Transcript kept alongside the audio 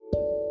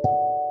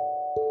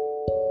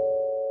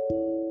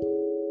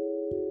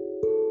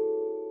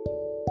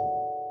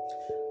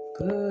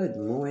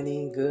good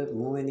morning, good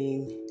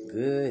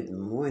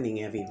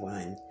morning,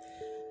 everyone.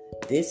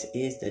 This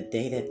is the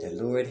day that the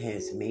Lord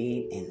has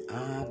made, and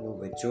I will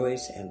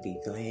rejoice and be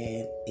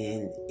glad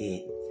in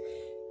it.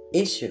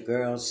 It's your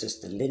girl,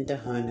 Sister Linda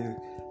Hunter,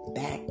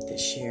 back to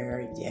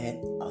share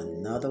yet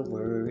another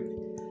word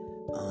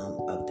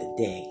of the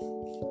day.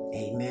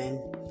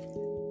 Amen.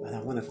 But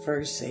I want to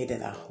first say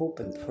that I hope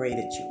and pray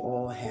that you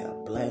all had a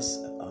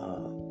blessed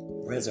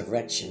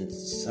Resurrection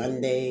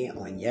Sunday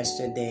on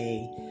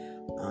yesterday,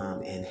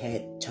 and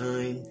had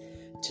time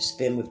to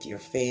spend with your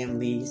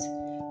families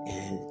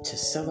and to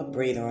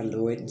celebrate our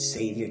Lord and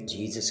Savior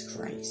Jesus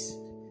Christ.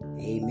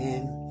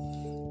 Amen.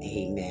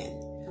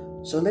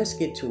 Amen. So let's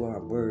get to our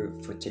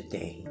word for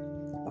today.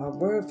 Our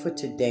word for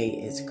today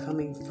is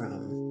coming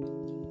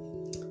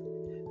from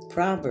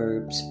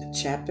Proverbs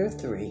chapter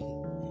 3,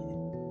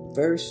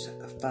 verse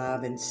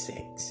 5 and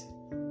 6.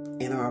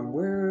 And our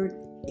word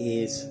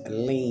is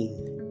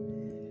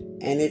lean.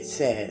 And it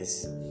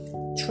says,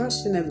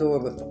 "Trust in the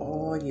Lord with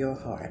all your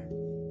heart,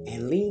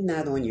 and lean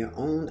not on your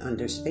own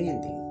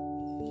understanding.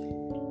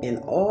 In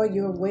all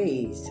your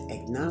ways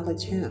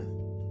acknowledge him,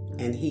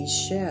 and he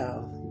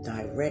shall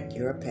direct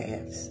your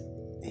paths."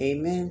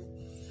 Amen.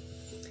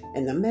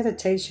 And the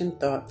meditation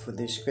thought for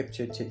this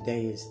scripture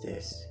today is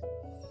this: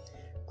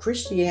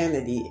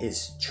 Christianity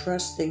is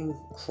trusting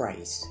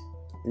Christ,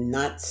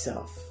 not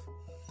self.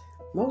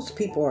 Most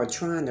people are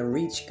trying to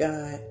reach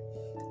God,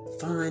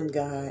 find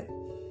God,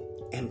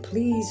 and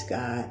please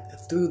God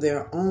through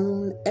their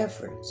own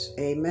efforts.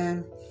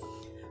 Amen.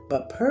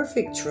 But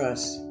perfect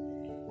trust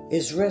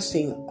is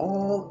resting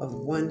all of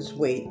one's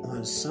weight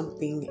on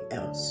something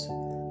else,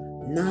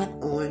 not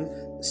on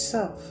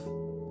self.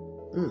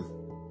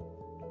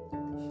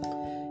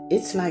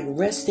 It's like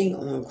resting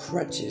on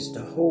crutches to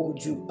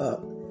hold you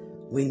up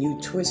when you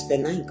twist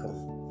an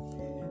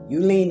ankle. You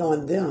lean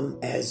on them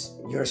as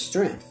your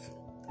strength.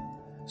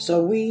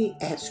 So we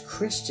as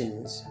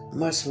Christians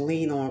must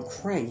lean on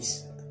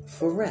Christ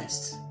for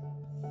rest,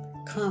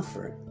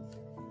 comfort,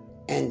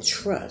 and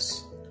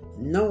trust,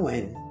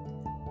 knowing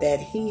that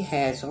he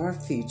has our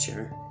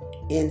future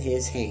in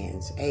his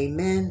hands.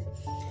 Amen.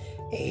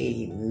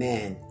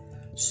 Amen.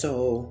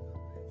 So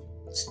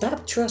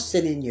stop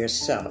trusting in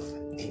yourself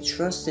and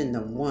trust in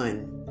the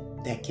one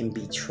that can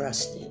be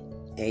trusted.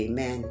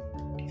 Amen.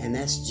 And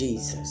that's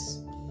Jesus.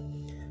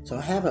 So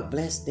have a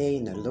blessed day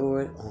in the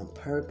Lord on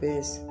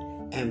purpose.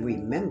 And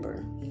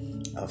remember,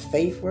 a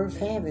faith worth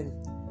having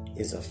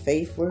is a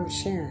faith worth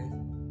sharing.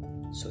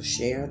 So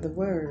share the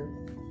word.